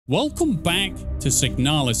Welcome back to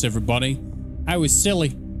SIGNALIS, everybody. I was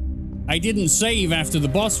silly. I didn't save after the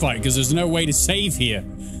boss fight because there's no way to save here.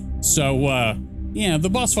 So, yeah, the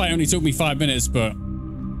boss fight only took me 5 minutes, but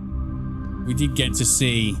we did get to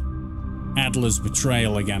see Adler's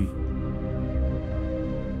betrayal again.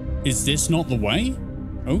 Is this not the way?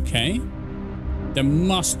 Okay. There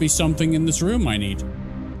must be something in this room I need.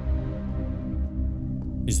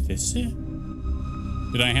 Is this it?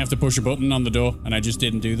 Did I have to push a button on the door and I just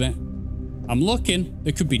didn't do that? I'm looking.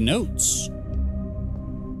 There could be notes.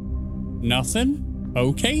 Nothing?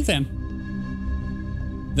 Okay, then.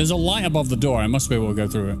 There's a light above the door. I must be able to go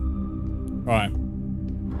through it. Alright.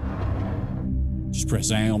 Just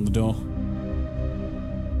press A on the door.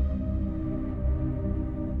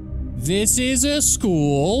 This is a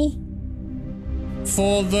school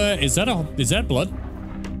for the... Is that blood?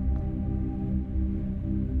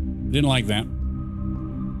 Didn't like that.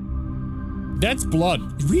 That's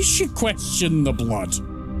blood. We should question the blood.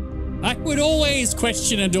 I would always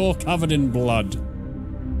question a door covered in blood.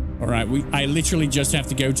 All right, I literally just have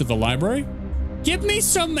to go to the library. Give me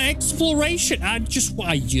some exploration. I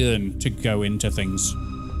yearn to go into things.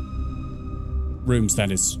 Rooms,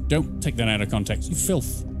 that is. Don't take that out of context. You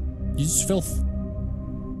filth. You just filth.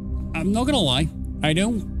 I'm not gonna lie. I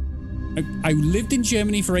lived in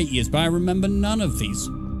Germany for 8 years, but I remember none of these.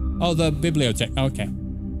 Oh, the bibliothèque. Okay.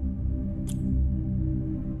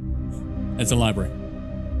 It's a library.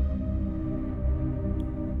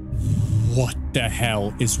 What the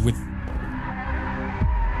hell is with...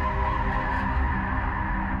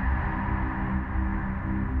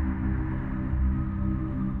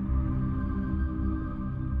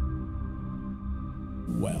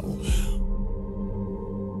 Well...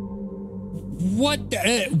 What?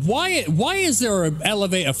 Why is there an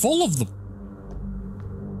elevator full of them?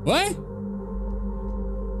 What?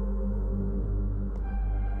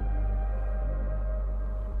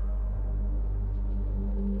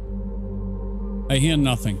 I hear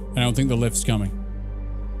nothing. I don't think the lift's coming.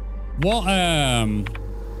 What, I'm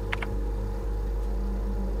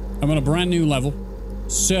on a brand new level.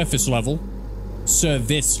 Surface level.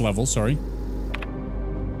 Service level, sorry.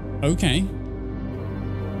 Okay.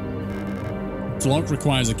 It's locked,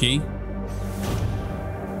 requires a key.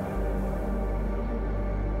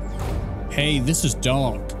 Hey, this is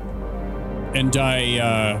dark. And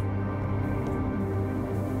I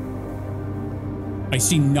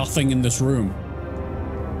see nothing in this room.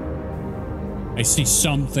 I see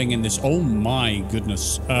something in this. Oh my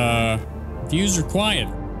goodness. Fuse required.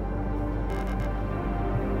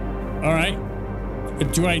 All right.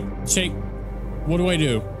 Do I take... What do I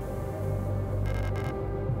do?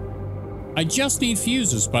 I just need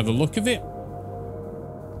fuses by the look of it.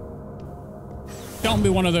 Don't be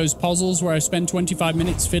one of those puzzles where I spend 25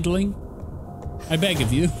 minutes fiddling. I beg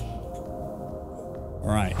of you. All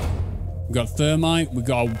right. We got thermite. We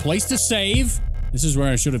got a place to save. This is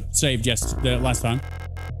where I should have saved last time.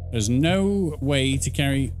 There's no way to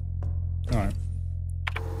carry... Alright.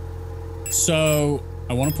 So,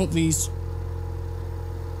 I want to put these...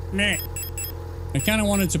 Meh. I kind of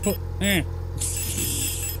wanted to put...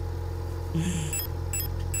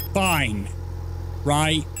 Fine.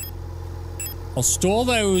 Right. I'll store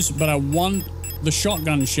those, but I want the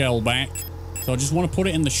shotgun shell back. So I just want to put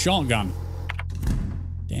it in the shotgun.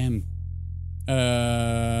 Damn.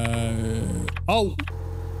 Oh!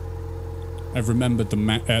 I've remembered the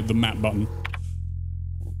map button.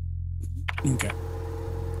 Okay.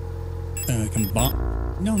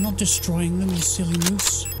 No, not destroying them, you silly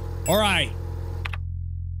moose. Alright.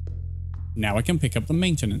 Now I can pick up the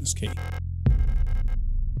maintenance key.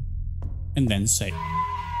 And then save.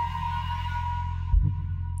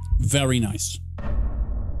 Very nice.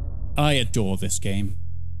 I adore this game.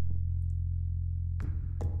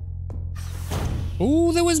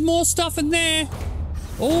 Oh, there was more stuff in there.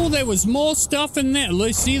 Oh, there was more stuff in there.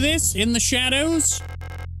 Let's see this in the shadows.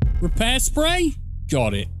 Repair spray.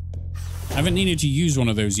 Got it. I haven't needed to use one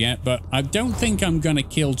of those yet, but I don't think I'm gonna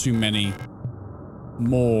kill too many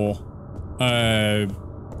more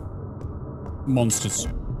monsters.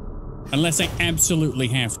 Unless I absolutely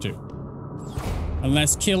have to.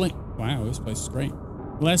 Unless killing... Wow, this place is great.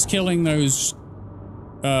 Unless killing those...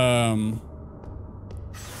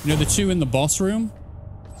 You know, the two in the boss room?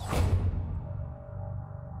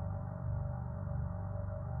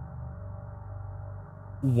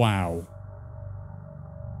 Wow.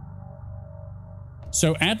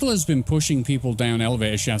 So Adler's been pushing people down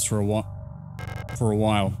elevator shafts for a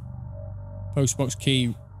while. Postbox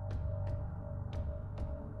key.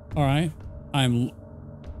 Alright. I'm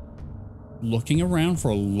looking around for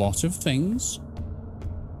a lot of things.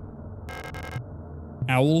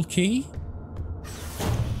 Owl key?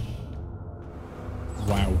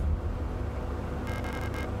 Wow.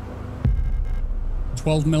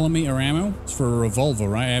 12mm ammo? It's for a revolver,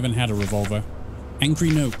 right? I haven't had a revolver. Angry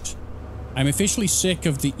note. I'm officially sick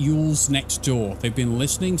of the Yules next door. They've been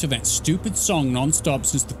listening to that stupid song non-stop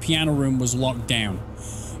since the piano room was locked down.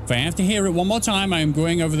 If I have to hear it one more time, I am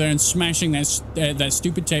going over there and smashing that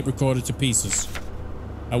stupid tape recorder to pieces.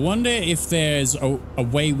 I wonder if there's a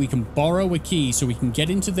way we can borrow a key so we can get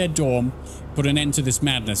into their dorm, put an end to this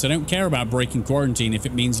madness. I don't care about breaking quarantine if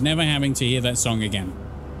it means never having to hear that song again.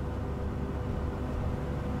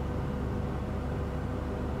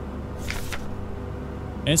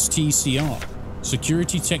 STCR.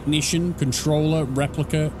 Security Technician, Controller,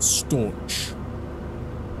 Replica, Storch.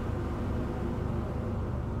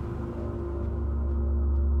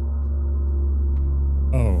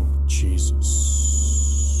 Oh, Jesus.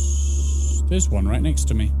 There's one right next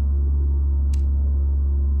to me.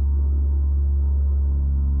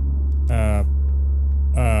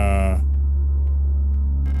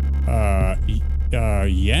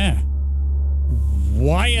 Yeah.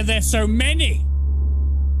 Why are there so many?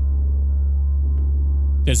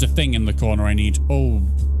 There's a thing in the corner I need. Oh,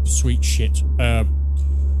 sweet shit.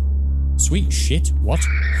 Sweet shit? What?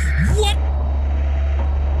 What?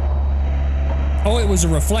 Oh, it was a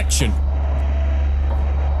reflection.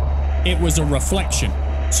 It was a reflection.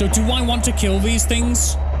 So do I want to kill these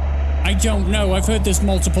things? I don't know. I've heard there's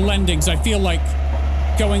multiple endings. I feel like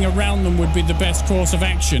going around them would be the best course of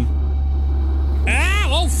action. Ah!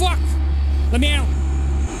 Oh, fuck! Let me out.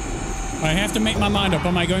 I have to make my mind up.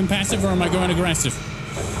 Am I going passive or am I going aggressive?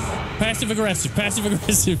 Passive aggressive. Passive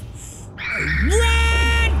aggressive.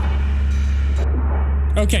 Run!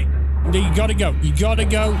 Okay. You gotta go. You gotta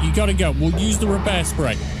go. You gotta go. We'll use the repair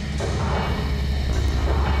spray.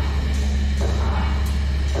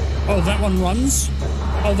 Oh, that one runs?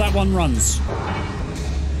 Oh, that one runs.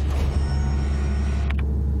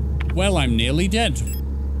 Well, I'm nearly dead.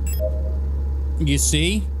 You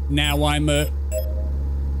see? Now I'm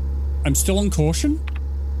still on caution?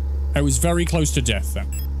 I was very close to death then.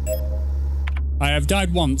 I have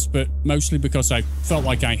died once, but mostly because I felt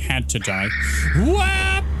like I had to die.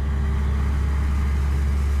 Whap!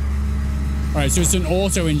 Alright, so it's an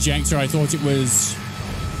auto-injector. I thought it was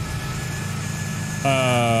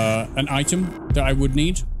an item that I would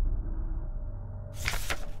need.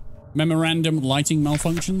 Memorandum: lighting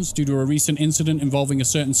malfunctions due to a recent incident involving a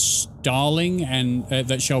certain starling and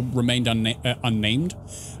that shall remain unnamed.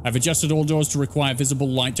 I've adjusted all doors to require visible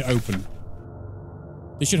light to open.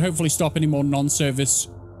 This should hopefully stop any more non-service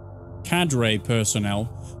cadre personnel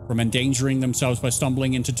from endangering themselves by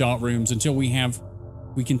stumbling into dark rooms until we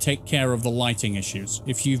can take care of the lighting issues.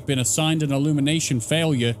 If you've been assigned an illumination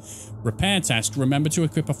failure repair task, remember to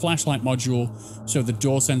equip a flashlight module so the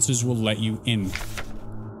door sensors will let you in.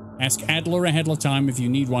 Ask Adler ahead of time if you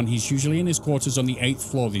need one. He's usually in his quarters on the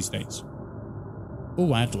 8th floor these days.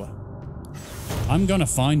 Oh, Adler. I'm gonna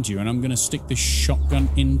find you and I'm gonna stick this shotgun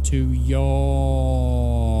into your...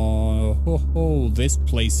 Oh, this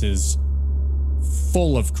place is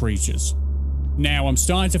full of creatures. Now, I'm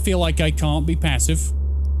starting to feel like I can't be passive.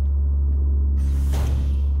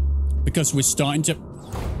 Because we're starting to...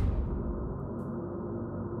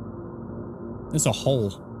 There's a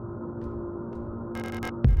hole.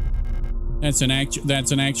 That's an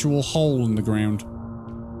actual hole in the ground.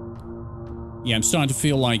 Yeah, I'm starting to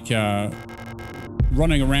feel like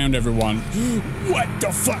running around everyone. What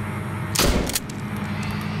the fuck?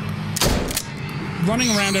 Running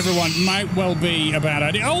around everyone might well be a bad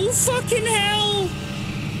idea. Oh, fucking hell!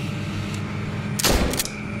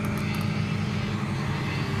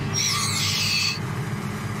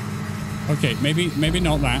 Okay, maybe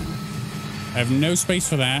not that. I have no space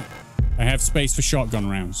for that. I have space for shotgun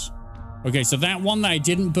rounds. Okay, so that one that I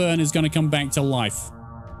didn't burn is going to come back to life.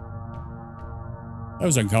 That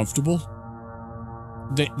was uncomfortable.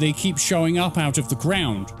 They keep showing up out of the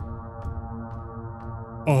ground.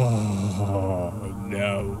 Oh,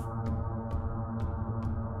 no.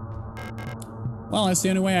 Well, that's the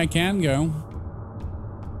only way I can go.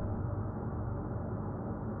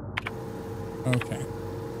 Okay.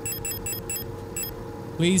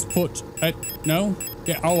 Please put... no?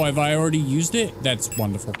 Yeah, oh, have I already used it? That's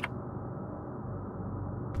wonderful.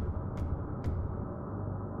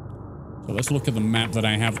 So let's look at the map that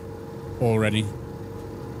I have already.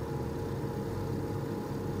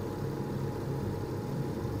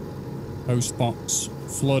 Post box,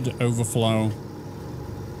 flood, overflow,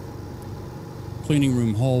 cleaning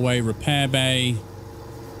room, hallway, repair bay.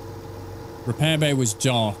 Repair bay was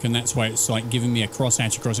dark, and that's why it's like giving me a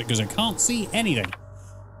crosshatch across it because I can't see anything.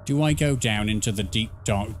 Do I go down into the deep,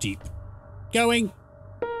 dark, deep? Going.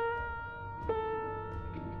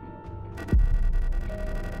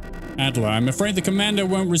 Adler, I'm afraid the commander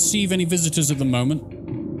won't receive any visitors at the moment.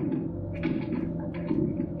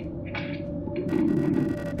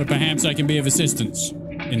 But perhaps I can be of assistance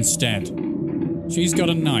instead. She's got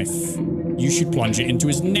a knife. You should plunge it into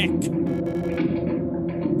his neck.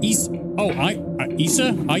 Isa?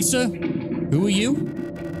 Who are you?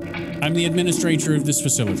 I'm the administrator of this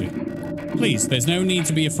facility. Please, there's no need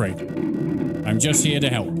to be afraid. I'm just here to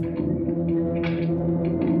help.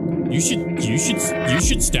 You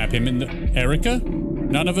should stab him in the... Erica?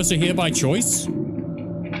 None of us are here by choice?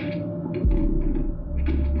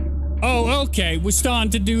 Oh, okay. We're starting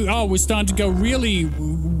to go really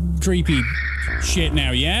creepy shit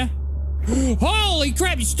now, yeah? Holy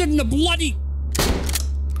crap, you stood in the bloody...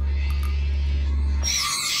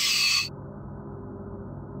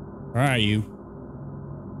 Where are you?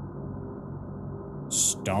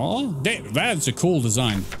 Star? That's a cool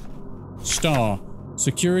design. Star.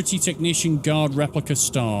 Security Technician Guard Replica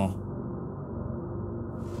Star.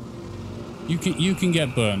 You can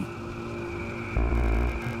get burnt.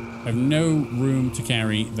 I have no room to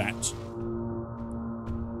carry that.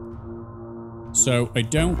 So I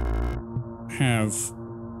don't have...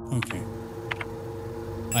 Okay.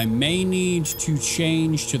 I may need to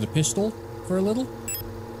change to the pistol for a little.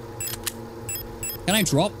 Can I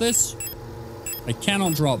drop this? I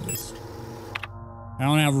cannot drop this. I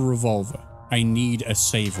don't have a revolver. I need a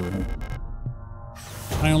save room.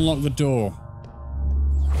 I unlock the door.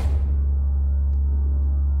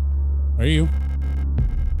 Where are you?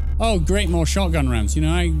 Oh, great, more shotgun rounds. You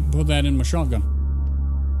know, I put that in my shotgun.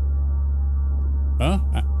 Huh?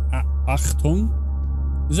 Achtung?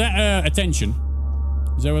 Is that, attention?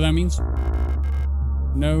 Is that what that means?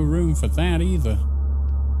 No room for that either.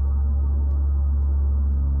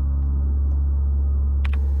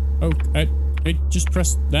 Oh, I just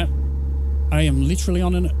pressed that. I am literally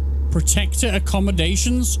on an protector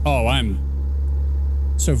accommodations. Oh, I'm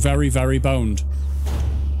so very, very boned.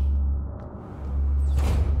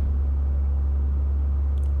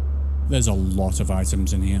 There's a lot of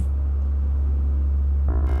items in here.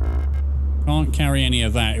 Can't carry any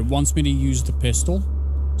of that. It wants me to use the pistol,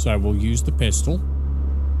 so I will use the pistol.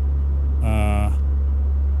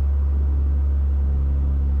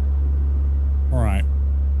 All right.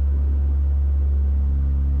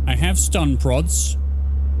 I have stun prods.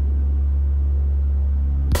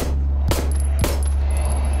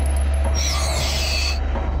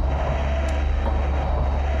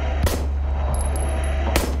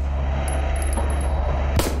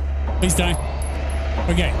 Please die.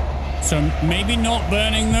 Okay, so maybe not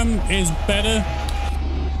burning them is better.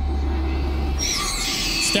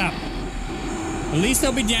 Stop. At least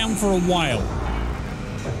they'll be down for a while.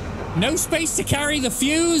 No space to carry the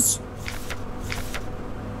fuse?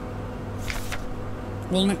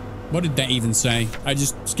 Well, what did that even say? I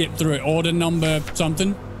just skipped through it. Order number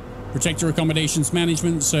something. Protector Accommodations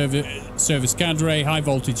Management, Service Cadre, High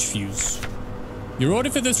Voltage Fuse. Your order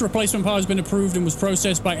for this replacement part has been approved and was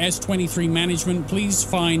processed by S23 Management. Please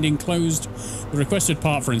find enclosed the requested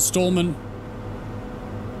part for installment.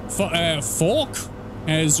 Fork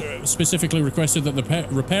has specifically requested that the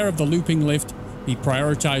repair of the looping lift be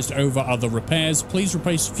prioritized over other repairs. Please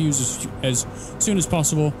replace the fuse as soon as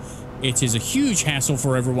possible. It is a huge hassle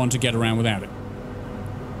for everyone to get around without it.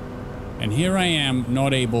 And here I am,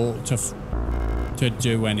 not able to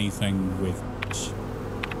do anything with it.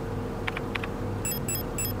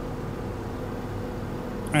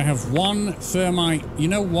 I have one thermite. You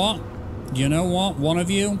know what? You know what? One of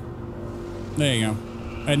you. There you go.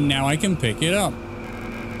 And now I can pick it up.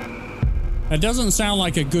 That doesn't sound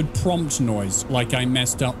like a good prompt noise, like I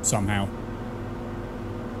messed up somehow.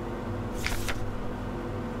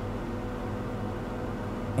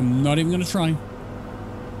 I'm not even gonna try.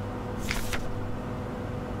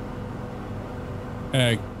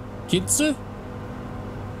 Kitsa?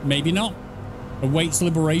 Maybe not. Awaits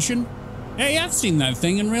liberation? Hey, I've seen that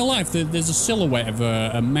thing in real life. There's a silhouette of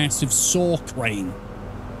a massive saw crane.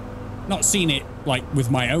 Not seen it, like, with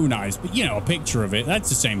my own eyes, but, you know, a picture of it. That's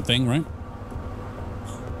the same thing, right?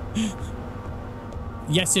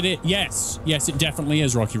 Yes, it is. Yes. Yes, it definitely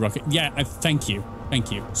is, Rocky Rocket. Yeah, thank you.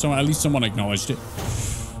 Thank you. So at least someone acknowledged it.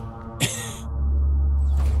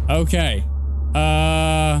 Okay.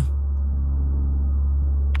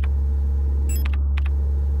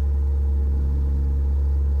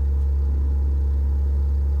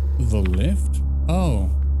 The lift? Oh.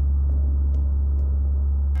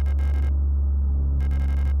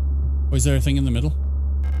 Was there a thing in the middle?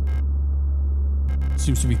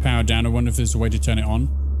 Seems to be powered down. I wonder if there's a way to turn it on.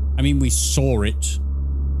 I mean, we saw it,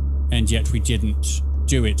 and yet we didn't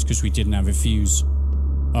do it because we didn't have a fuse.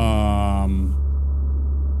 I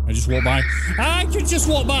just walked by. I could just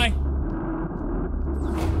walk by.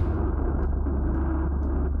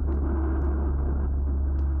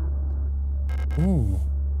 Ooh.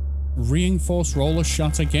 Reinforced roller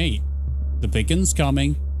shutter gate. The big un's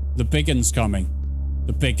coming. The big un's coming.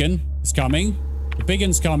 The big un is coming. The big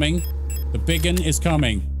un's coming. The big un is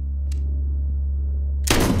coming.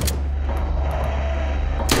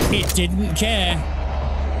 It didn't care.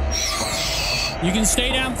 You can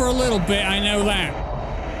stay down for a little bit, I know that.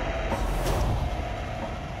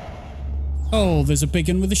 Oh, there's a big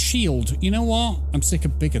un with a shield. You know what? I'm sick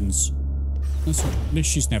of big uns.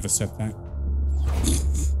 She's never said that.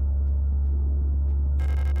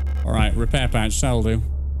 Alright, repair patch, that'll do.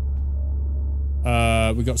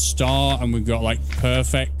 We got star and we've got like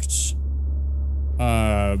perfect.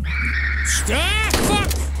 Fuck!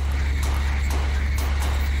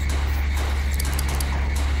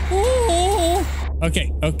 Ooh.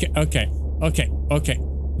 Okay.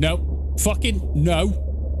 No. Fucking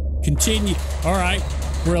no. Continue. Alright.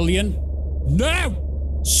 Brilliant.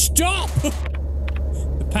 No! Stop!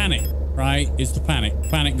 The panic, right, is the panic.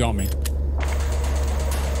 Panic got me.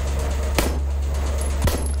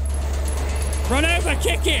 Run over,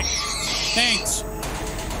 kick it! Thanks.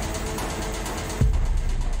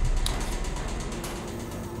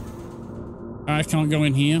 I can't go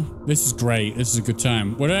in here. This is great. This is a good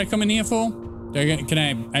time. What did I come in here for? Can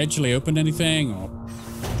I actually open anything? Or...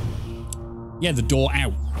 yeah, the door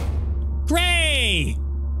out. Great!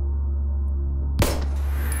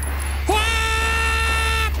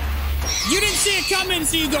 Ah! You didn't see it coming,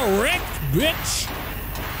 so you go wrecked, bitch.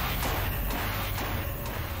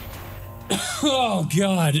 Oh,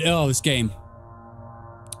 God. Oh, this game.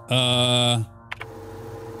 No,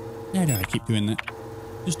 I keep doing that.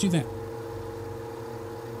 Just do that.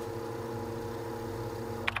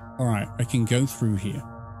 Alright, I can go through here.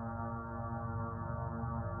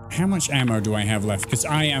 How much ammo do I have left? Because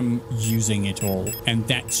I am using it all, and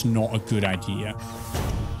that's not a good idea.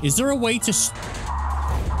 Is there a way to...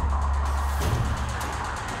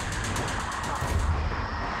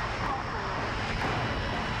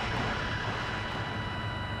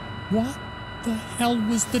 what the hell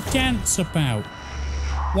was the dance about?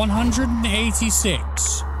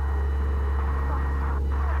 186.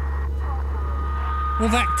 Will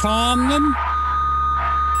that calm them?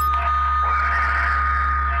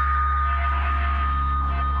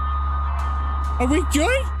 Are we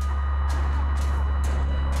good?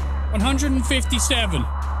 157.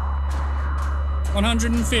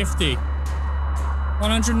 150.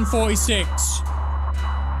 146.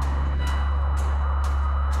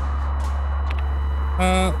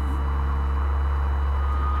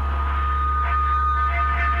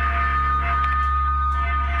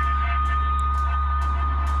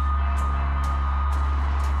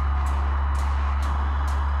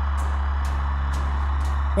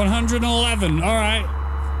 111. All right.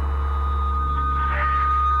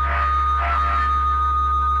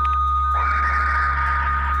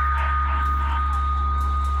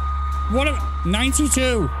 What?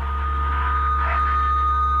 92.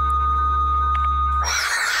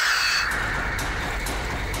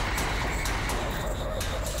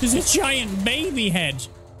 There's a giant baby head.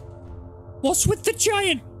 What's with the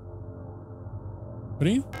giant? What are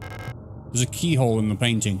you? There's a keyhole in the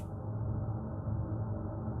painting.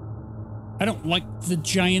 I don't like the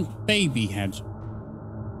giant baby head.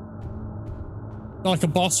 Like a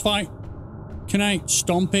boss fight? Can I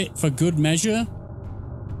stomp it for good measure?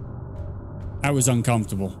 I was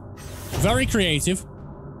uncomfortable. Very creative.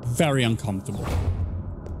 Very uncomfortable.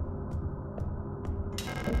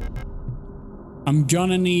 I'm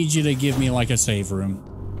gonna need you to give me like a save room.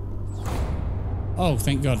 Oh,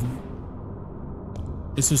 thank God.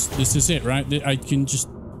 This is it, right? I can just...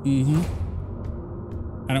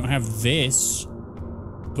 I don't have this,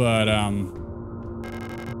 but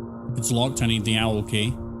it's locked. I need the owl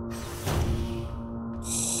key.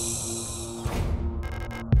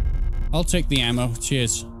 I'll take the ammo.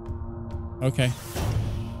 Cheers. Okay.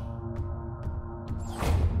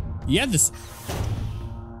 Yeah, this...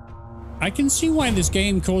 I can see why this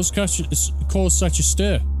game caused such a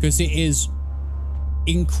stir, because it is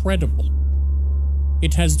incredible.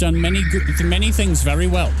 It has done many things very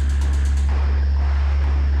well.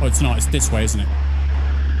 Oh, it's not. It's this way, isn't it?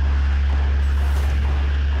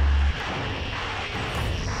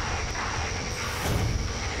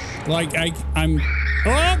 Like, I'm...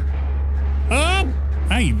 Oh! Oh!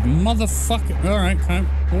 Hey, motherfucker. All right, okay.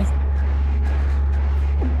 Cool.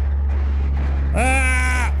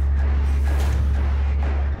 Ah!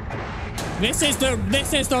 This is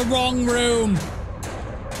the wrong room.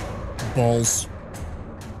 Balls.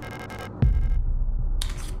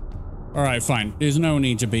 All right, fine. There's no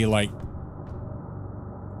need to be like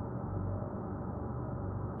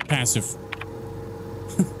passive.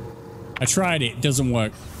 I tried it. It doesn't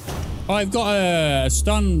work. Oh, I've got a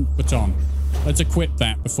stun baton. Let's equip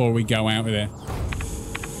that before we go out of there.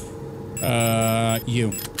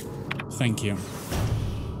 You. Thank you.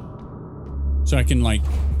 So I can like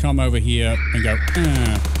come over here and go,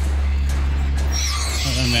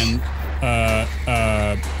 and then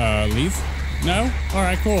leave. No? All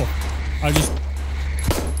right, cool. I just.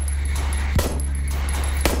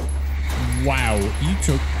 Wow, you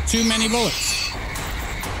took too many bullets.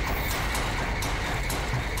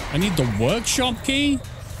 I need the workshop key?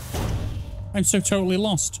 I'm so totally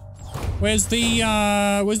lost. Where's the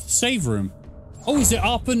save room? Oh, is it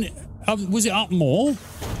up and... was it up more?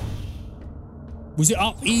 Was it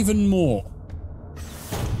up even more?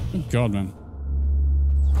 Oh, God, man.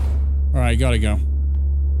 Alright, gotta go.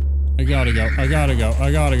 I gotta go. I gotta go.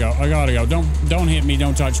 I gotta go. I gotta go. Don't hit me.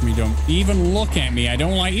 Don't touch me. Don't even look at me. I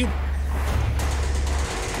don't like you.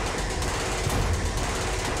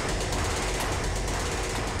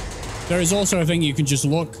 There is also a thing you can just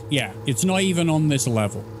look. Yeah, it's not even on this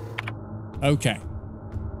level. Okay.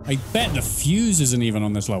 I bet the fuse isn't even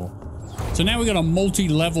on this level. So now we got a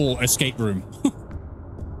multi-level escape room.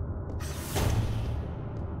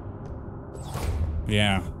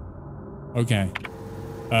 Yeah. Okay.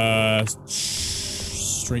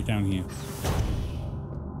 Straight down here.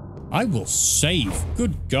 I will save.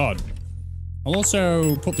 Good God. I'll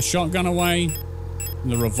also put the shotgun away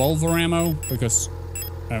and the revolver ammo because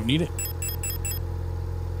I don't need it.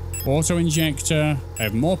 Auto injector. I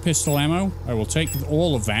have more pistol ammo. I will take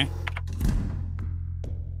all of that.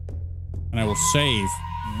 And I will save.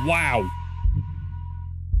 Wow.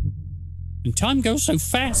 And time goes so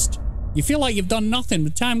fast. You feel like you've done nothing,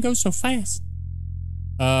 but time goes so fast.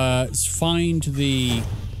 Let's find the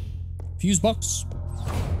fuse box.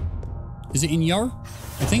 Is it in your?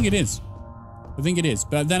 I think it is. I think it is.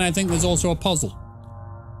 But then I think there's also a puzzle.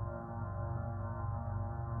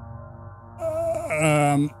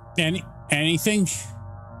 Anything?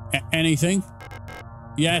 Anything?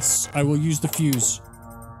 Yes, I will use the fuse.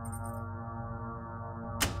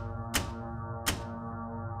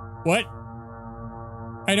 What?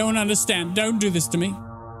 I don't understand. Don't do this to me.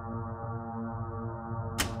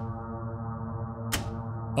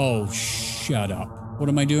 Oh, shut up. What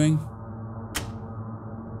am I doing?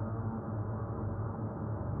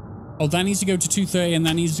 Oh, that needs to go to 230 and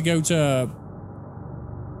that needs to go to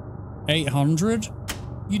 800?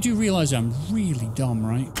 You do realize I'm really dumb,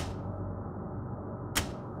 right?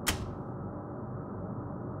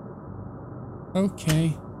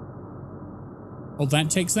 Okay. Oh, that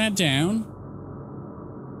takes that down.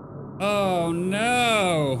 Oh,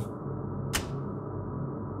 no.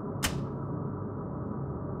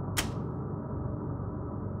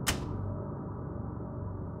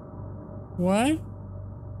 What?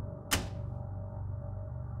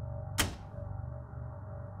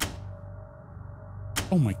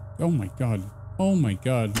 Oh my God. Oh my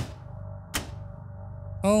God.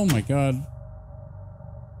 Oh my God.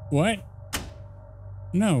 What?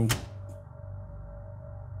 No.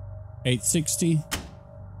 860.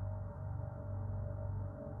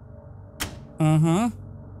 Uh-huh.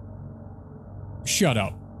 Shut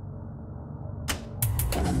up.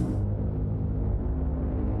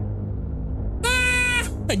 Ah!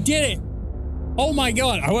 I did it! Oh my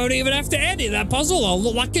God, I won't even have to edit that puzzle. I'll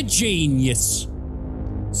look like a genius.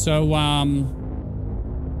 So, I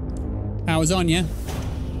was on you.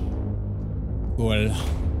 Cool.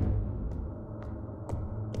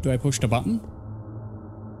 Do I push the button?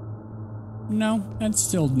 No, that's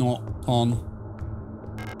still not on.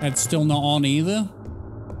 That's still not on either.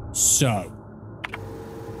 So.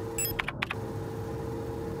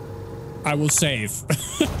 I will save.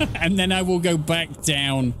 And then I will go back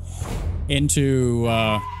down into,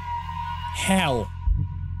 hell.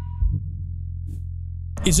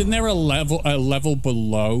 Isn't there a level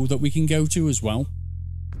below that we can go to as well?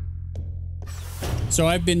 So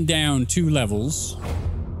I've been down 2 levels.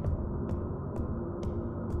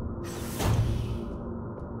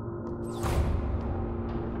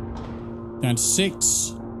 Down to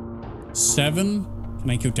 6, 7. Can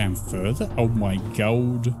I go down further? Oh my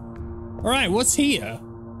God. All right, what's here?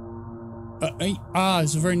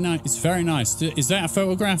 It's very nice. It's very nice. Is that a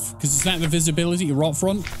photograph? Because is that the visibility rock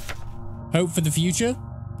front? Hope for the future?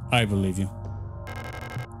 I believe you.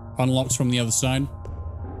 Unlocks from the other side.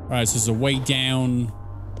 All right, so there's a way down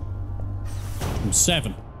from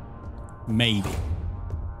 7. Maybe.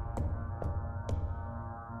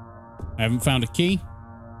 I haven't found a key.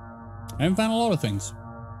 I haven't found a lot of things.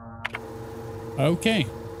 Okay.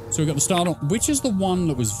 So we got the start on. Which is the one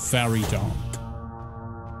that was very dark?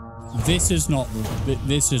 This is not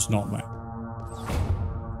that.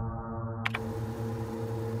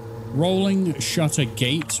 Rolling shutter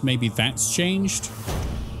gate. Maybe that's changed.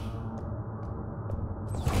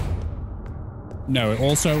 No, it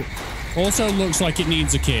also looks like it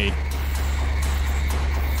needs a key.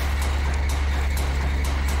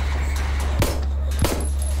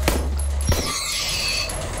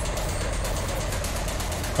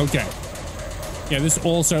 Okay. Yeah, this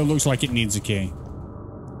also looks like it needs a key.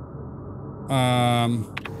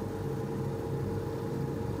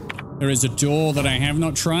 There is a door that I have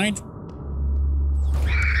not tried.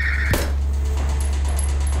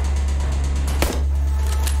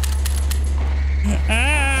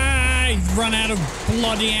 Ah, I've run out of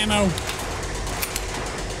bloody ammo.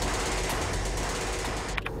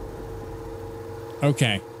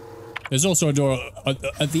 Okay. There's also a door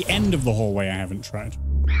at the end of the hallway I haven't tried.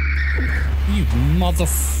 You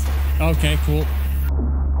Okay, cool.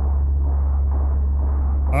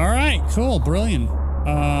 Alright, cool, brilliant.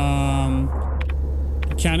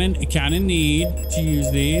 Kinda need to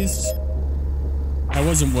use these. That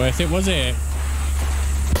wasn't worth it, was it?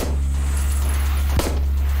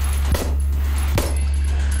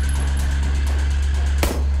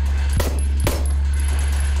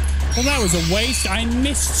 Well, that was a waste. I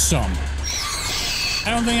missed some.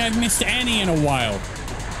 I don't think I've missed any in a while.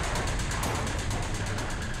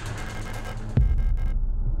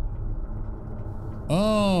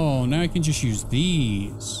 Oh, now I can just use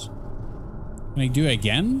these. Can I do it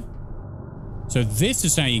again? So this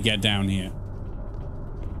is how you get down here.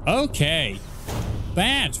 Okay.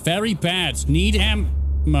 Bad. Very bad. Need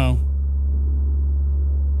ammo.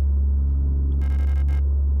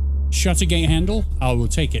 Shutter gate handle. I will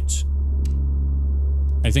take it.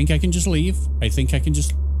 I think I can just leave. I think I can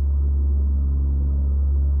just...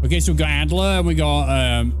 Okay, so we got Adler and we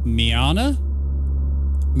got Miana.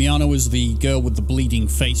 Miana was the girl with the bleeding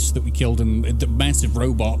face that we killed in the massive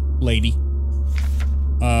robot lady.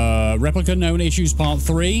 Replica known issues part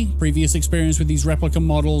 3. Previous experience with these replica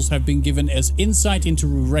models have been given as insight into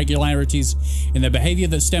irregularities in their behavior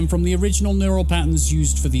that stem from the original neural patterns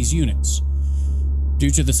used for these units. Due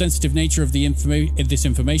to the sensitive nature of this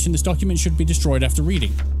information, this document should be destroyed after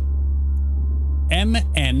reading.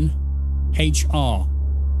 MNHR.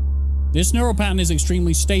 This neural pattern is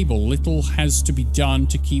extremely stable. Little has to be done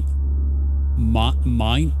to keep miners?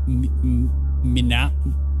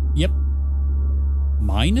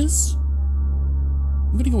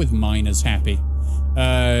 I'm gonna go with miners happy.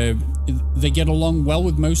 They get along well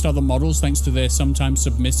with most other models thanks to their sometimes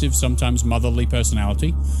submissive, sometimes motherly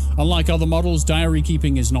personality. Unlike other models, diary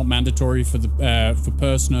keeping is not mandatory for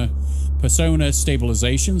persona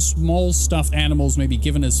stabilization. Small stuffed animals may be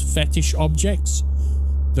given as fetish objects,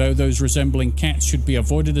 though those resembling cats should be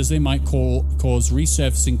avoided as they might cause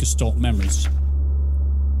resurfacing distort memories.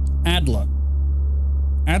 Adler.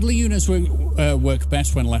 Adler units work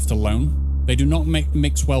best when left alone. They do not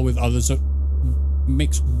mix well with others,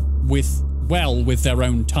 with their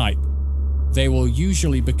own type. They will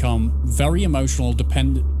usually become very emotionally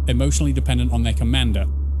dependent on their commander.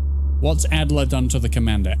 What's Adler done to the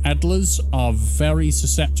commander? Adlers are very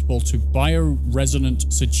susceptible to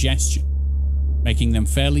bioresonant suggestion, making them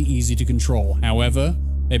fairly easy to control. However,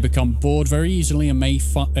 they become bored very easily and may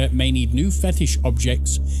need new fetish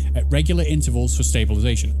objects at regular intervals for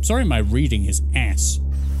stabilization. I'm sorry, my reading is ass.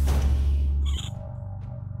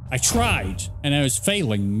 I tried, and I was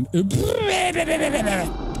failing.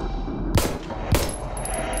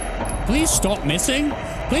 Please stop missing.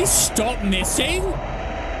 Please stop missing.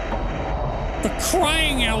 For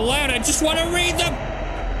crying out loud, I just want to read them.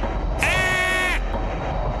 Ah!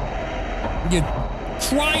 You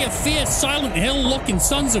cry of fear, Silent Hill looking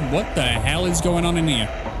sons of... What the hell is going on in here?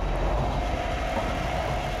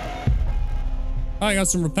 Oh, I got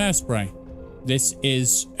some repair spray. This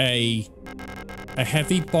is a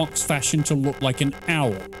heavy box fashioned to look like an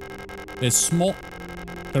owl. There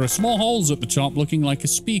are small holes at the top looking like a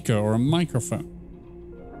speaker or a microphone.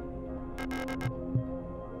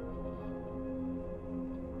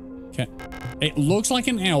 Okay. It looks like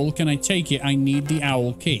an owl. Can I take it? I need the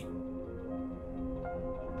owl key.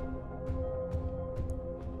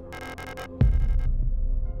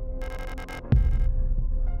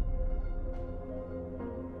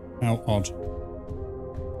 How odd.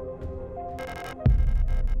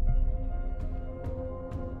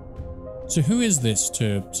 So who is this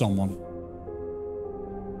to someone?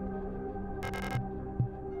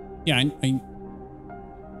 Yeah,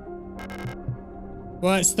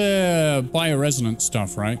 Well, it's the bioresonance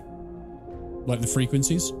stuff, right? Like the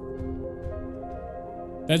frequencies.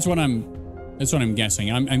 That's what I'm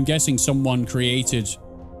guessing. I'm guessing someone created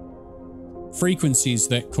frequencies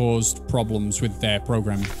that caused problems with their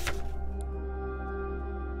programming.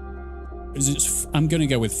 I'm gonna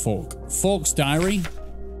go with Fork. Fork's diary.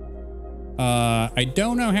 I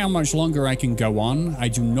don't know how much longer I can go on. I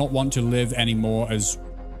do not want to live anymore as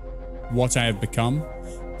what I have become.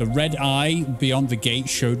 The red eye beyond the gate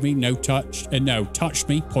showed me touched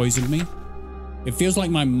me, poisoned me. It feels like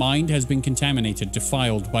my mind has been contaminated,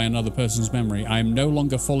 defiled by another person's memory. I am no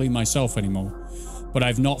longer fully myself anymore, but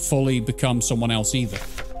I've not fully become someone else either.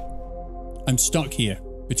 I'm stuck here,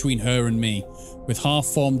 between her and me, with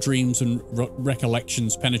half-formed dreams and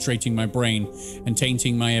recollections penetrating my brain and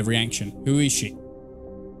tainting my every action. Who is she?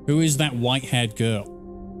 Who is that white-haired girl?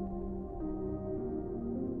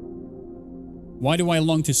 Why do I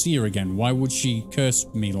long to see her again? Why would she curse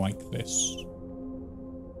me like this?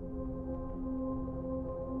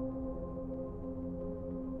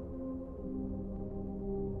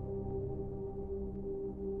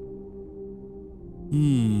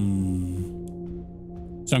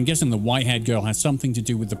 So I'm guessing the white-haired girl has something to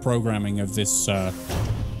do with the programming of this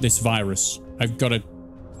this virus. I've got to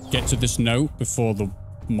get to this note before the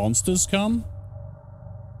monsters come.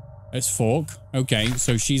 It's Fork. Okay,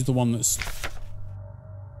 so she's the one that's...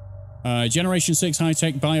 Generation 6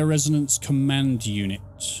 high-tech bioresonance command unit.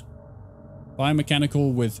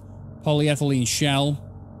 Biomechanical with polyethylene shell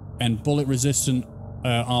and bullet-resistant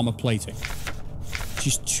armor plating.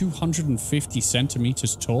 She's 250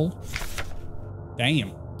 centimeters tall.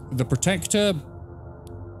 Damn. The Protector...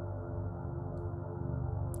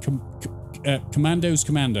 Commando's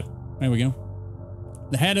commander. There we go.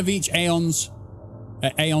 The head of each Aeon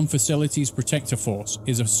Facilities Protector Force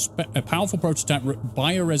is a powerful prototype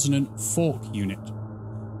bioresonant Fork unit.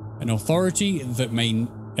 An authority that may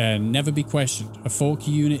never be questioned. A Fork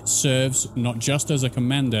unit serves not just as a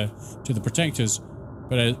commander to the Protectors,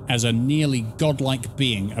 but as a nearly godlike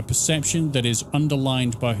being, a perception that is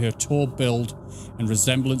underlined by her tall build and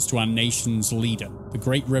resemblance to our nation's leader, the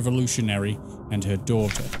Great Revolutionary, and her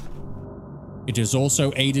daughter. It is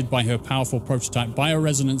also aided by her powerful prototype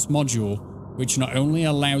bioresonance module, which not only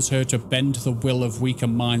allows her to bend the will of weaker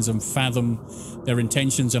minds and fathom their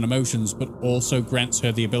intentions and emotions, but also grants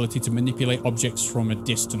her the ability to manipulate objects from a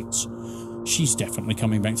distance. She's definitely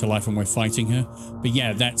coming back to life when we're fighting her. But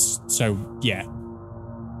yeah, yeah.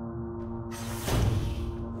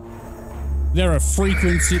 There are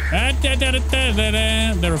frequencies...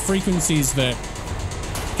 there are frequencies that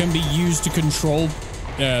can be used to control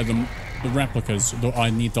the replicas. I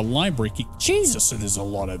need the library key. Jesus, there's a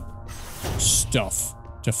lot of stuff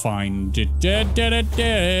to find. I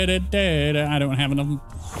don't have enough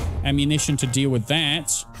ammunition to deal with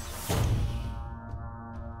that.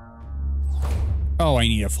 Oh, I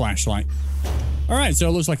need a flashlight. All right, so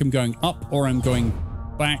it looks like I'm going up or I'm going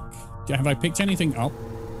back. Have I picked anything up?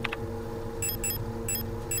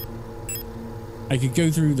 I could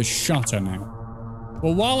go through the shutter now.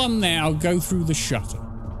 Well, while I'm there, I'll go through the shutter.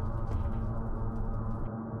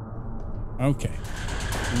 Okay.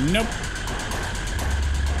 Nope.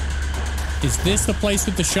 Is this the place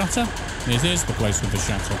with the shutter? This is the place with the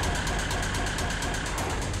shutter.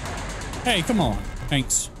 Hey, come on.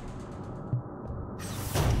 Thanks.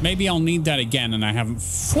 Maybe I'll need that again and I haven't...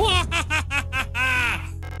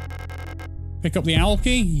 Pick up the owl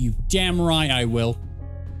key? You damn right I will.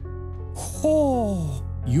 Oh,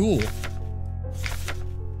 Yule.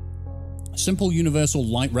 Simple universal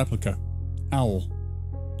light replica. Owl.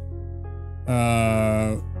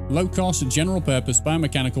 Low cost, general purpose,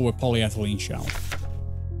 biomechanical with polyethylene shell.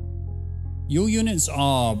 Yule units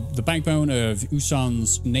are the backbone of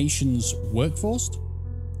Usan's nation's workforce.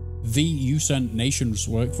 The Usan nation's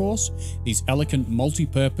workforce. These elegant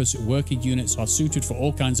multi-purpose working units are suited for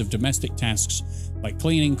all kinds of domestic tasks like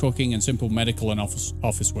cleaning, cooking, and simple medical and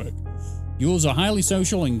office work. Yules are highly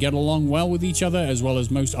social and get along well with each other as well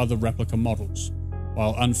as most other replica models.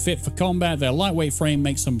 While unfit for combat, their lightweight frame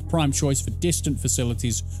makes them a prime choice for distant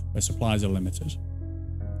facilities where supplies are limited.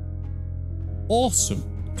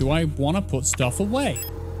 Awesome. Do I want to put stuff away?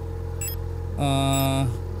 I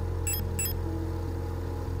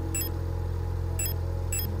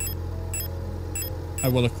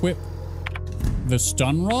will equip the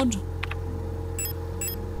stun rod.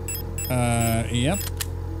 Yep.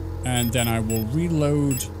 And then I will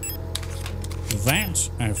reload that.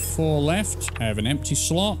 I have 4 left. I have an empty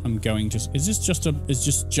slot. I'm going to... Is this just a... Is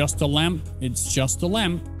just a lamp? It's just a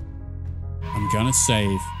lamp. I'm gonna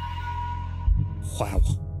save. Wow.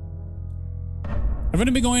 I've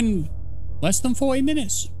only been going Less than 40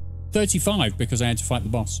 minutes. 35 because I had to fight the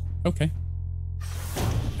boss. Okay.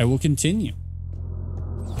 I will continue.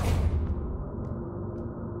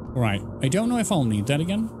 Right. I don't know if I'll need that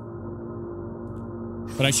again.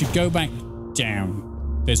 But I should go back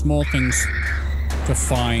down. There's more things to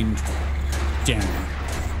find down.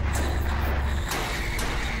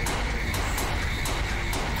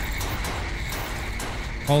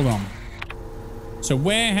 Hold on. So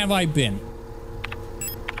where have I been?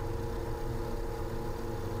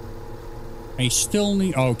 I still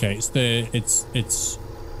need... Oh, okay, it's the... It's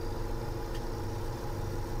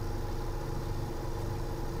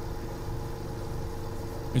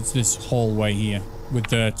this hallway here with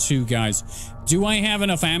the two guys. Do I have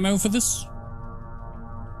enough ammo for this?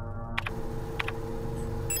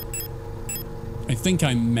 I think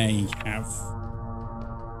I may have.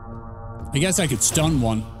 I guess I could stun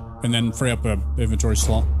one and then free up an inventory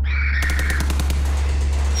slot.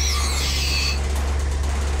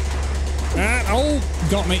 Oh,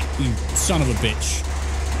 got me, you son of a bitch.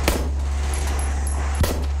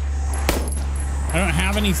 I don't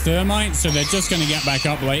have any thermite, so they're just going to get back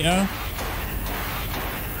up later.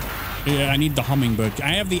 Yeah, I need the hummingbird.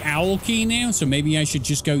 I have the owl key now, so maybe I should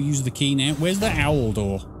just go use the key now. Where's the owl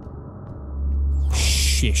door?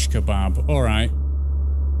 Shish kebab. All right.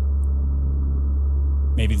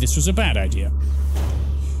 Maybe this was a bad idea.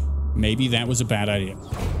 Maybe that was a bad idea.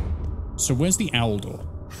 So where's the owl door?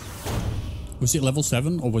 Was it level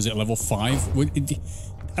 7 or was it level 5?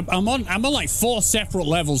 I'm on like 4 separate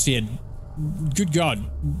levels here. Good God.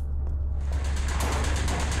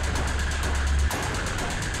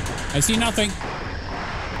 I see nothing.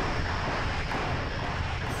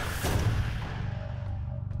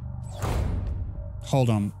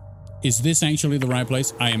 Hold on. Is this actually the right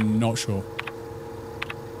place? I am not sure.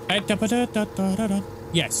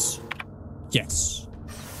 Yes. Yes.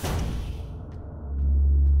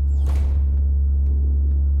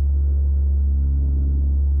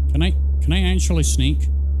 Can I actually sneak?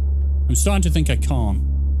 I'm starting to think I can't.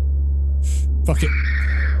 Fuck it.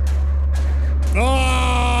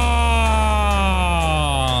 Ah!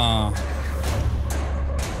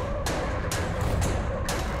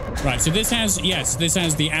 Right, so this has, yes, this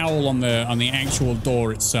has the owl on the actual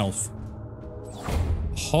door itself.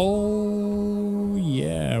 Oh,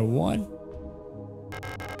 yeah, what?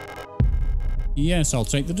 Yes, I'll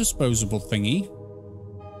take the disposable thingy.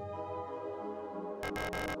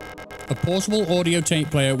 A portable audio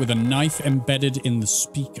tape player with a knife embedded in the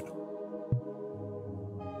speaker.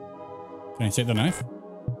 Can I take the knife?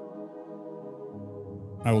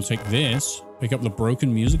 I will take this. Pick up the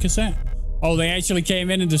broken music cassette. Oh, they actually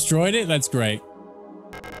came in and destroyed it? That's great.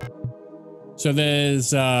 So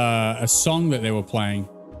there's a song that they were playing.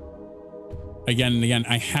 Again and again,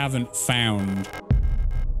 I haven't found...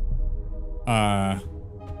 I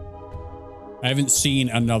haven't seen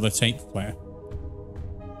another tape player.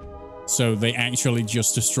 So they actually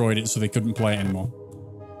just destroyed it so they couldn't play it anymore.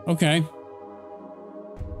 Okay.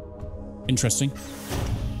 Interesting.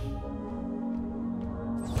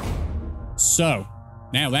 So,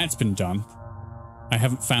 now that's been done. I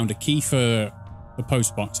haven't found a key for the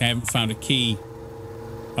post box. I haven't found a key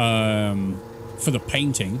for the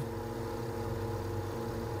painting.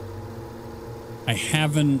 I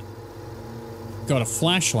haven't got a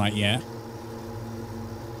flashlight yet.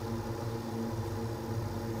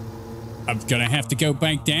 I'm gonna have to go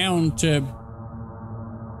back down to...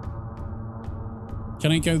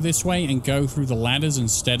 Can I go this way and go through the ladders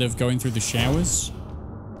instead of going through the showers?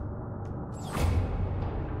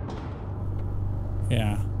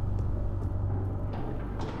 Yeah.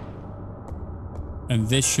 And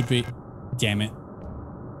this should be... Damn it.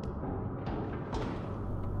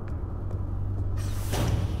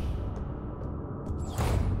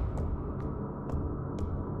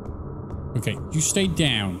 Okay, you stay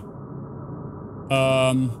down.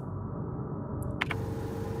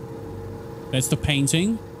 That's the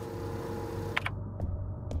painting.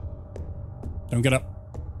 Don't get up.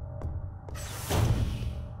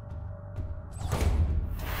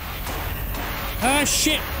 Ah,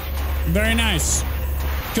 shit. Very nice.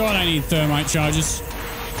 God, I need thermite charges.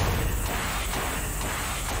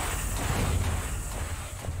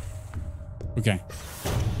 Okay.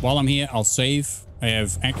 While I'm here, I'll save. I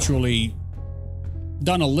have actually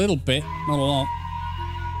done a little bit, not a lot.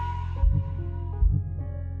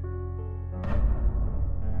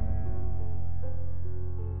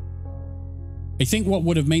 I think what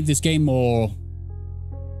would have made this game more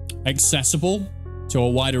accessible to a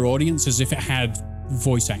wider audience is if it had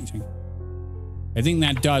voice acting. I think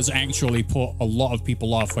that does actually put a lot of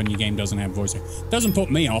people off when your game doesn't have voice acting. Doesn't put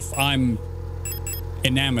me off. I'm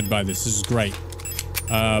enamored by this. This is great.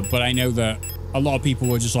 But I know that a lot of people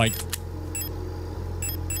were just like,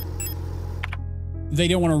 they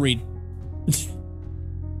don't want to read.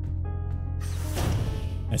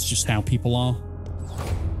 That's just how people are.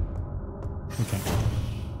 Okay.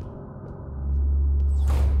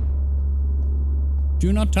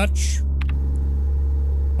 Do not touch.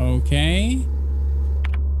 Okay.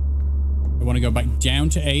 I want to go back down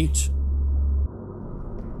to 8.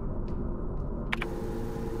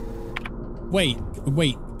 Wait.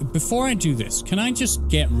 Before I do this, can I just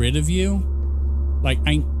get rid of you? Like,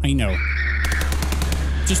 I know.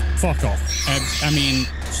 Just fuck off. I mean,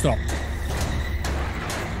 stop.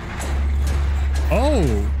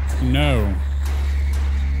 Oh, no.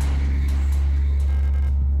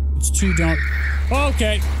 It's too dark.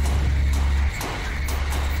 Okay.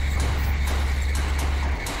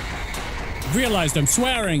 Realized I'm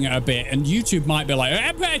swearing a bit, and YouTube might be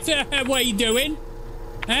like, what are you doing?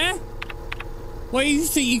 Huh? Well, you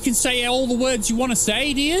think you can say all the words you want to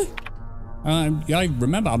say, do you? I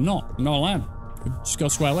remember, I'm not allowed. I've just got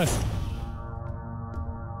to swear less.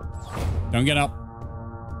 Don't get up.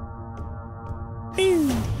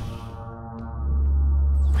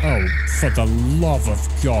 Oh, for the love of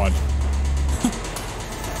God.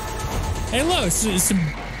 Hey, look,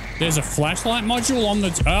 there's a flashlight module on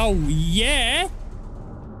the... Oh, yeah.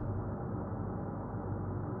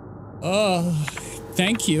 Oh,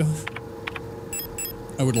 thank you.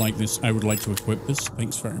 I would like this. I would like to equip this.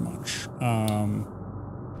 Thanks very much.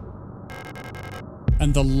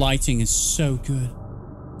 And the lighting is so good.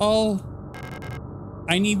 Oh,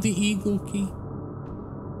 I need the eagle key.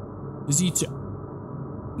 Is he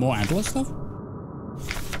more Adler stuff?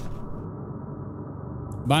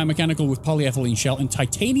 Biomechanical with polyethylene shell and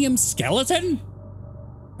titanium skeleton?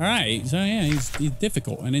 Alright, so yeah, he's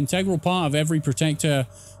difficult. An integral part of every protector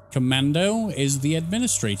commando is the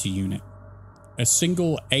administrator unit. A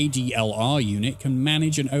single ADLR unit can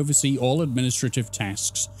manage and oversee all administrative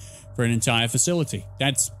tasks for an entire facility.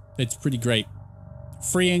 That's pretty great.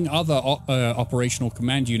 Freeing other operational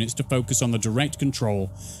command units to focus on the direct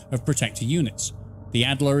control of protector units. The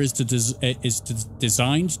Adler is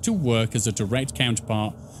designed to work as a direct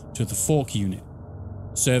counterpart to the Fork unit,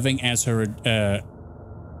 serving as her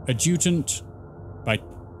adjutant.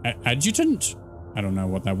 Adjutant? I don't know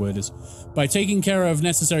what that word is. By taking care of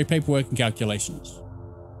necessary paperwork and calculations.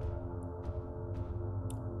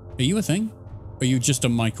 Are you a thing? Or are you just a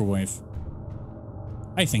microwave?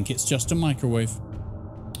 I think it's just a microwave.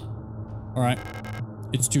 Alright.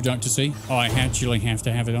 It's too dark to see. Oh, I actually have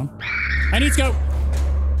to have it on. I need to go!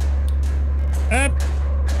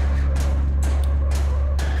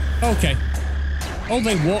 Okay. Oh,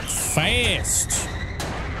 they walk fast.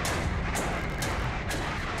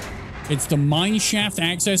 It's the mine shaft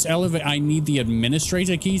access elevator. I need the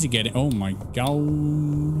administrator key to get it. Oh my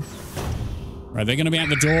God. Right, they're gonna be at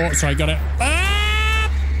the door, so I gotta... Ah!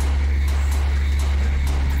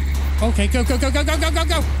 Okay, go, go, go, go, go, go, go,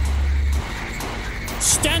 go!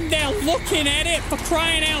 Stand there looking at it, for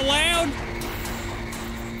crying out loud!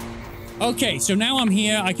 Okay, so now I'm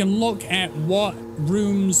here. I can look at what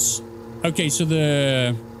rooms... Okay, so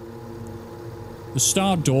the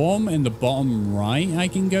Star Dorm in the bottom right I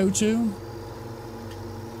can go to.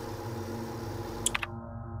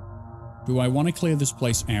 Do I want to clear this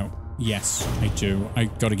place out? Yes, I do. I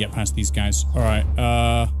gotta get past these guys. Alright,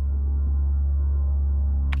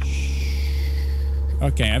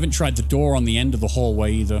 okay, I haven't tried the door on the end of the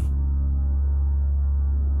hallway either.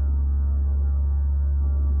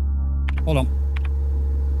 Hold on.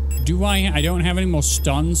 Do I don't have any more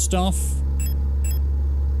stun stuff?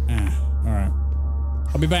 Ah, alright.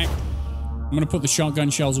 I'll be back. I'm gonna put the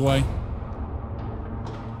shotgun shells away.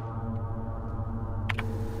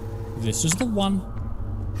 This is the one.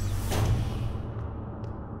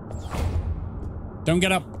 Don't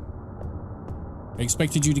get up. I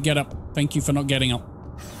expected you to get up. Thank you for not getting up.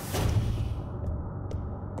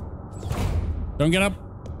 Don't get up.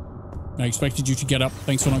 I expected you to get up.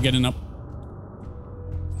 Thanks for not getting up.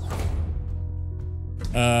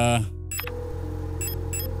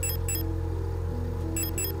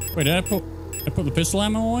 Wait, did I put the pistol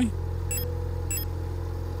ammo away?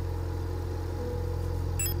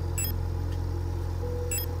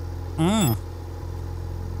 Ah.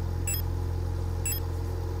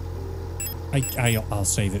 I'll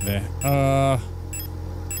save it there. I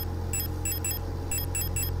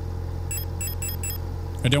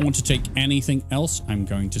don't want to take anything else. I'm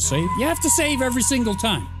going to save. You have to save every single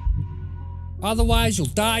time. Otherwise, you'll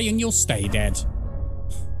die and you'll stay dead.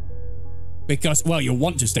 Because, well, you'll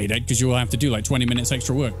want to stay dead because you'll have to do like 20 minutes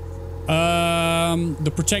extra work.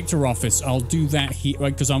 the Protector office. I'll do that here,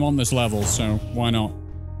 because I'm on this level, so why not?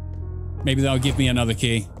 Maybe that'll give me another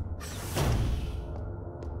key.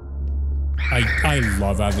 I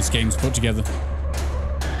love how this game's put together.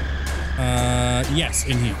 Yes,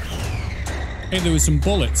 in here. Hey, there was some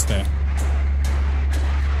bullets there.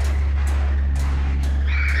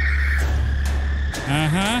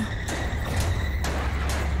 Uh-huh.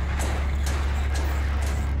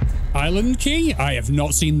 Island key? I have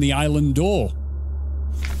not seen the island door.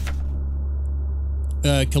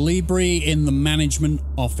 Colibri in the management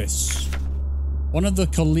office. One of the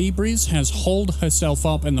Colibris has holed herself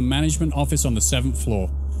up in the management office on the 7th floor.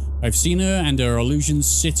 I've seen her and her illusions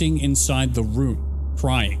sitting inside the room,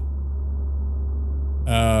 crying.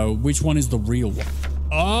 Which one is the real one?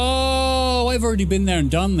 Oh, I've already been there and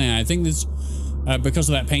done that. I think there's... because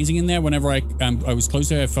of that painting in there, whenever I was close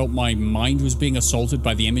to it, I felt my mind was being assaulted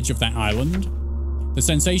by the image of that island. The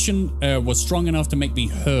sensation was strong enough to make me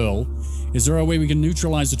hurl. Is there a way we can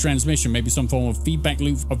neutralize the transmission? Maybe some form of feedback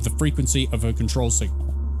loop of the frequency of a control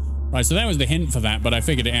signal. Right, so that was the hint for that, but I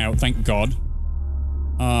figured it out, thank God.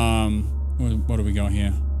 What do we got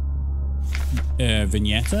here?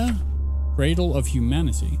 Vignetta? Cradle of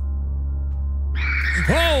Humanity.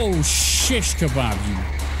 Oh, shish kebab, you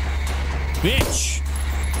bitch!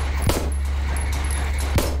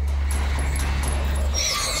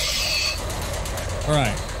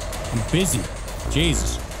 Alright. I'm busy.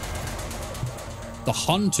 Jesus. The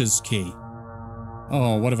Hunter's Key.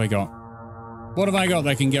 Oh, what have I got? What have I got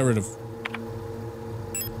that I can get rid of?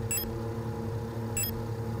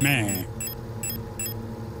 Meh.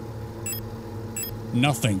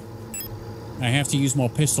 Nothing. I have to use more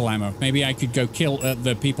pistol ammo. Maybe I could go kill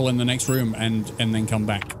the people in the next room and then come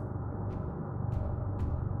back.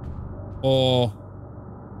 Or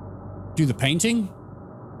do the painting?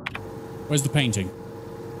 Where's the painting?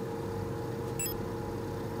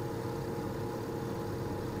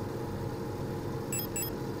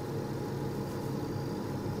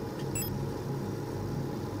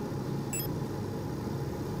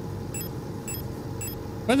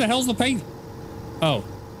 Where the hell's the paint? Oh.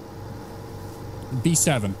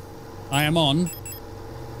 B7. I am on.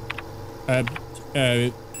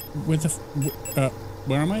 With the...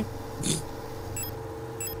 where am I?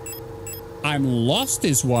 I'm lost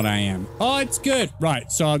is what I am. Oh, it's good. Right,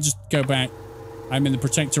 so I'll just go back. I'm in the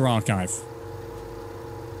Protector Archive.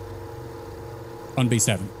 On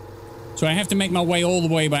B7. So I have to make my way all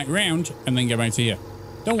the way back round and then go back to here.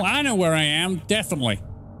 Don't I know where I am? Definitely.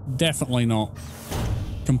 Definitely not.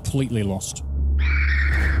 Completely lost.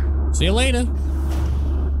 See you later.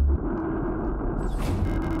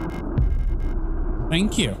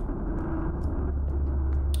 Thank you.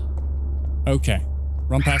 Okay.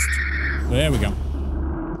 Run past. There we go.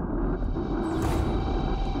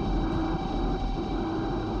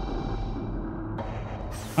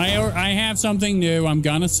 I have something new. I'm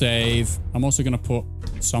gonna save. I'm also gonna put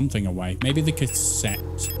something away. Maybe the cassette.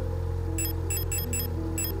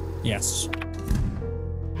 Yes.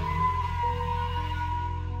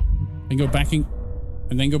 And go back and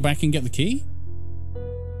then go back and get the key?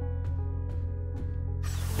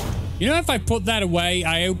 You know, if I put that away,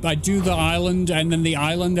 I do the island and then the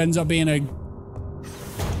island ends up being a...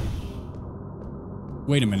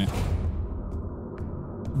 Wait a minute.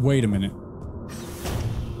 Wait a minute.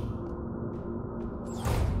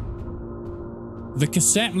 The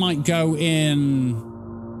cassette might go in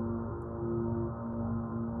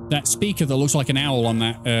that speaker that looks like an owl on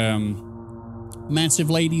that massive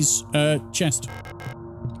lady's chest.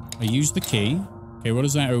 I use the key. Okay, what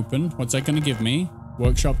does that open? What's that going to give me?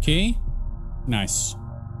 Workshop key? Nice.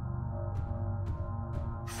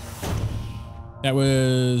 That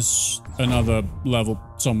was another level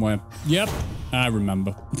somewhere. Yep, I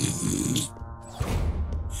remember.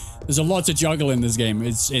 There's a lot to juggle in this game.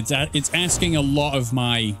 It's asking a lot of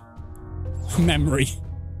my memory.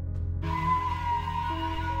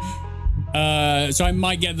 So I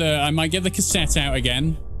might get the cassette out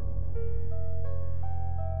again.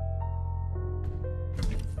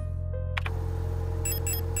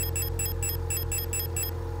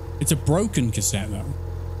 It's a broken cassette though.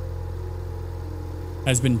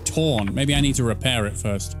 Has been torn. Maybe I need to repair it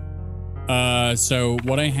first. So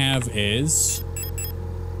what I have is...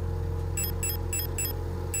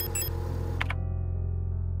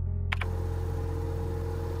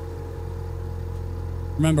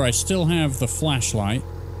 Remember, I still have the flashlight.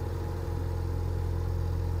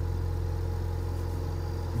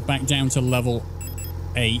 Back down to level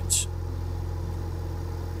 8.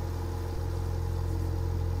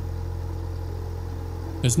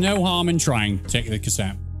 There's no harm in trying. Take the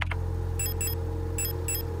cassette.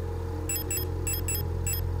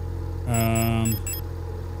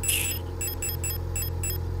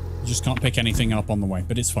 Just can't pick anything up on the way,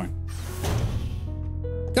 but it's fine.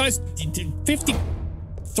 Guys,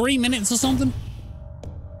 53 minutes or something?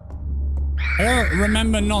 I gotta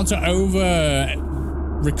remember not to over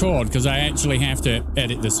record because I actually have to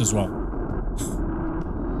edit this as well.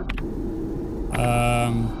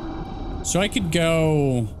 So I could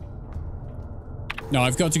go... No,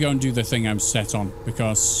 I've got to go and do the thing I'm set on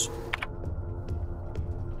because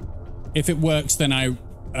if it works, then I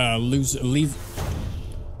leave.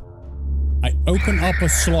 I open up a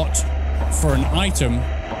slot for an item,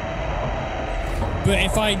 but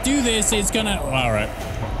if I do this, it's gonna... All right.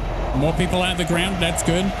 More people out of the ground. That's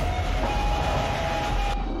good.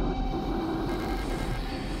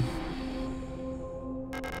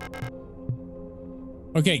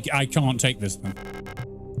 Okay, I can't take this then.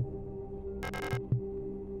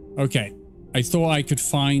 Okay, I thought I could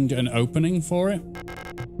find an opening for it.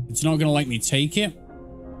 It's not gonna let me take it.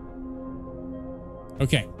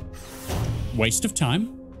 Okay. Waste of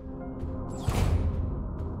time.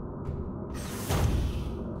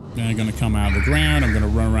 They're gonna come out of the ground. I'm gonna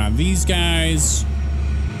run around these guys.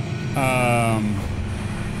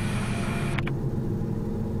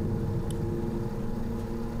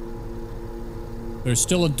 There's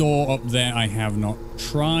still a door up there I have not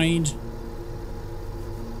tried.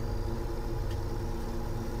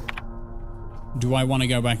 Do I want to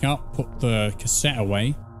go back up? Put the cassette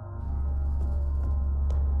away.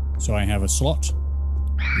 So I have a slot.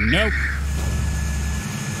 Nope.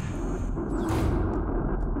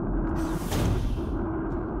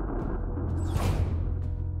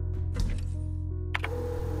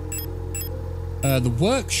 The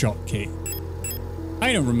workshop key.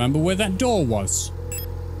 I don't remember where that door was.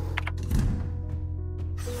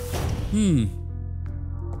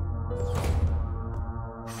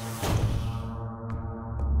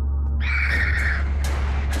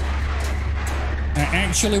 I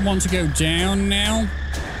actually want to go down now.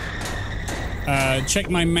 Check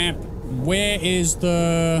my map. Where is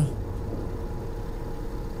the...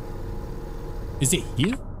 Is it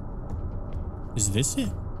here? Is this it?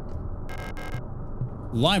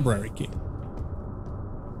 Library key.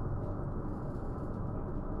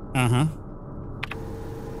 Uh-huh.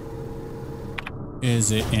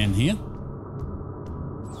 Is it in here?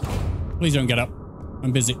 Please don't get up.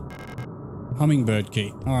 I'm busy. Hummingbird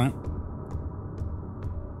key. All right.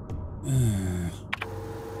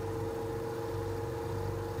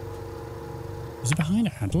 Is it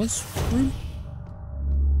behind Adler's room?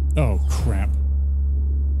 Oh, crap.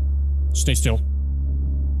 Stay still.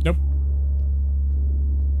 Nope.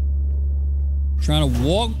 Trying to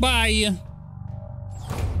walk by you.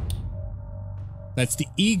 That's the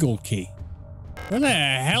eagle key. Where the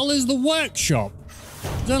hell is the workshop?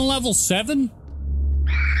 Is that level 7?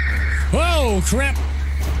 Whoa, crap.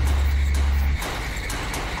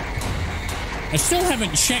 I still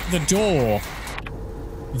haven't checked the door.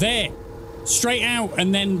 There. Straight out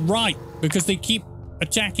and then right. Because they keep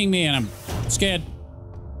attacking me and I'm scared.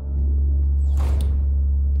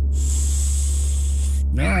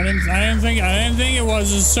 No, I didn't think it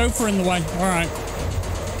was. There's a sofa in the way. All right.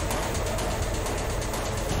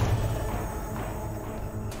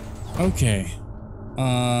 Okay.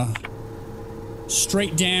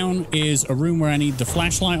 Straight down is a room where I need the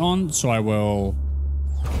flashlight on, so I will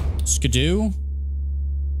skidoo.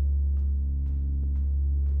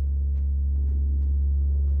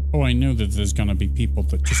 Oh, I know that there's gonna be people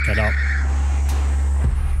that just get up.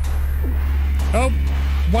 Oh,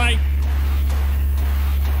 why?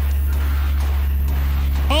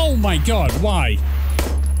 Oh my god, why?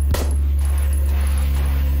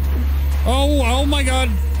 Oh my god.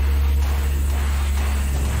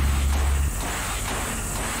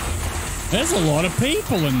 There's a lot of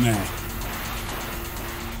people in there.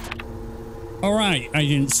 All right, I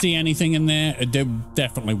didn't see anything in there. There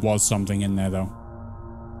definitely was something in there, though.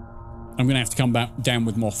 I'm going to have to come back down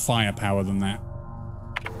with more firepower than that.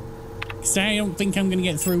 Because I don't think I'm going to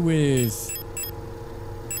get through with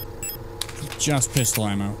just pistol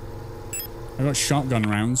ammo. I got shotgun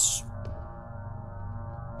rounds.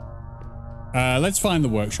 Let's find the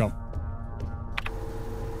workshop.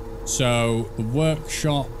 So, the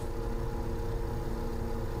workshop...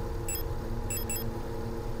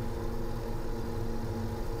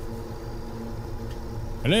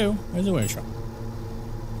 Hello? Where's the workshop?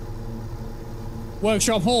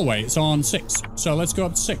 Workshop hallway. It's on 6. So let's go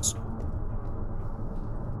up to 6.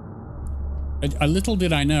 A little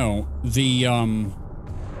did I know, the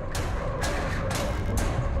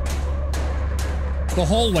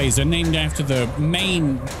hallways are named after the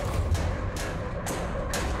main...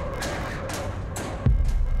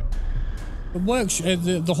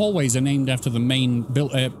 The hallways are named after the main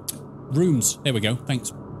rooms. There we go.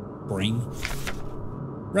 Thanks, brain.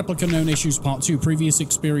 Replica known issues part 2. Previous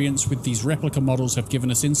experience with these replica models have given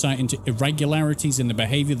us insight into irregularities in the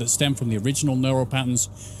behavior that stem from the original neural patterns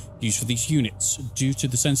used for these units. Due to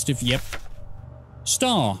the sensitive,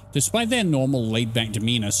 Star. Despite their normal laid-back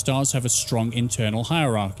demeanor, stars have a strong internal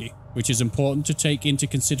hierarchy, which is important to take into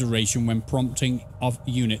consideration when prompting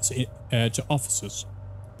units to officers.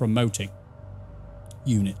 Promoting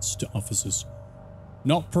units to officers.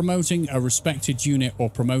 Not promoting a respected unit or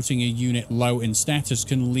promoting a unit low in status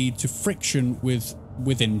can lead to friction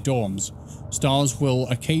within dorms. Stars will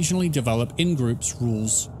occasionally develop in-group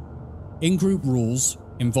rules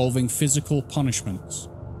involving physical punishments.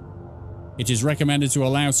 It is recommended to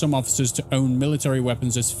allow some officers to own military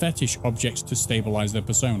weapons as fetish objects to stabilize their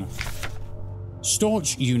persona.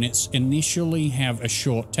 Storch units initially have a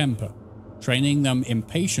short temper. Training them in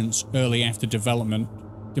patience early after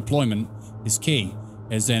deployment is key,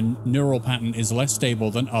 as their neural pattern is less stable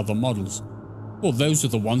than other models. Well, those are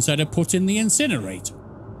the ones that are put in the incinerator.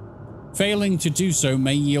 Failing to do so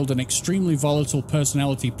may yield an extremely volatile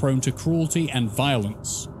personality prone to cruelty and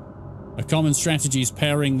violence. A common strategy is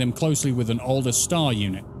pairing them closely with an older star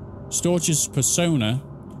unit. Storch's persona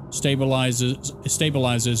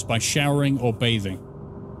stabilizes by showering or bathing.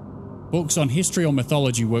 Books on history or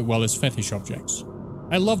mythology work well as fetish objects.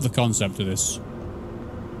 I love the concept of this.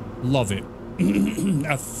 Love it.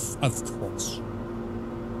 Of course.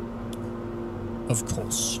 Of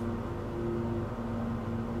course.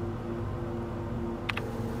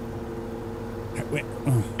 Wait,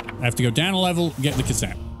 I have to go down a level, get the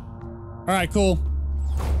cassette. Alright, cool.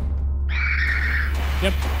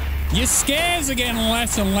 Yep. Your scares are getting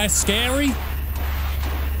less and less scary.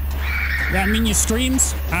 That mean your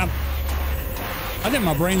streams? I think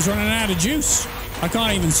my brain's running out of juice. I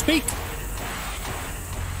can't even speak.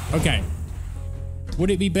 Okay.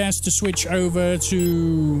 Would it be best to switch over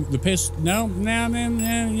to the pistol? No?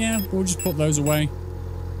 Yeah. We'll just put those away.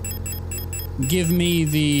 Give me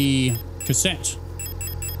the cassette.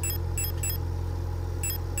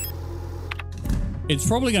 It's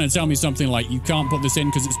probably going to tell me something like, you can't put this in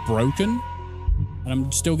because it's broken. And I'm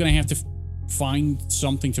still going to have to find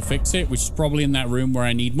something to fix it, which is probably in that room where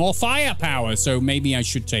I need more firepower. So maybe I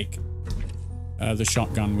should take the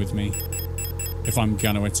shotgun with me if I'm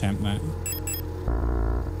going to attempt that.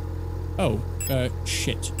 Oh,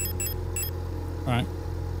 shit. All right.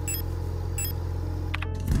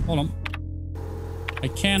 Hold on. I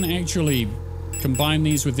can actually combine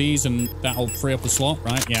these with these and that'll free up a slot,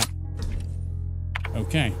 right? Yeah.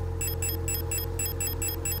 Okay.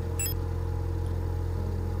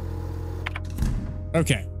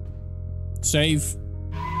 Okay. Save.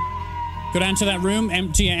 Go down to that room,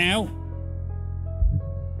 empty it out.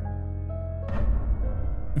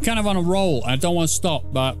 I'm kind of on a roll. I don't want to stop,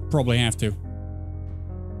 but probably have to.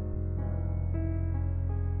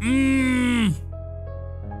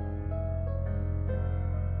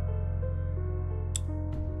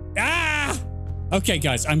 Okay,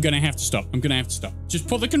 guys, I'm going to have to stop. Just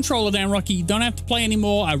put the controller down, Rocky. You don't have to play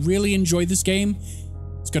anymore. I really enjoy this game.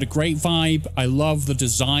 It's got a great vibe. I love the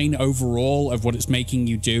design overall of what it's making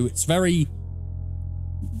you do. It's very...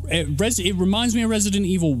 It reminds me of Resident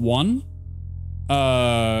Evil 1.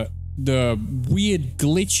 The weird,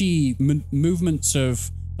 glitchy movements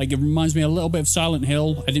of... Like, it reminds me a little bit of Silent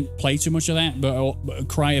Hill. I didn't play too much of that, but a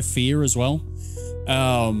Cry of Fear as well.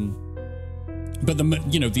 But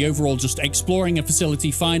the overall just exploring a facility,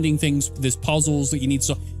 finding things, there's puzzles that you need.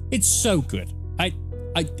 So it's so good.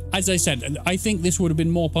 As I said, I think this would have been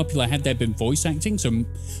more popular had there been voice acting. So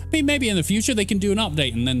maybe in the future they can do an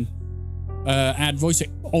update and then add voice,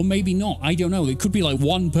 or maybe not. I don't know. It could be like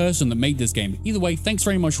one person that made this game. Either way, thanks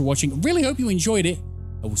very much for watching. Really hope you enjoyed it.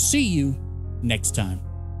 I will see you next time.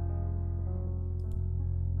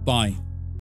 Bye.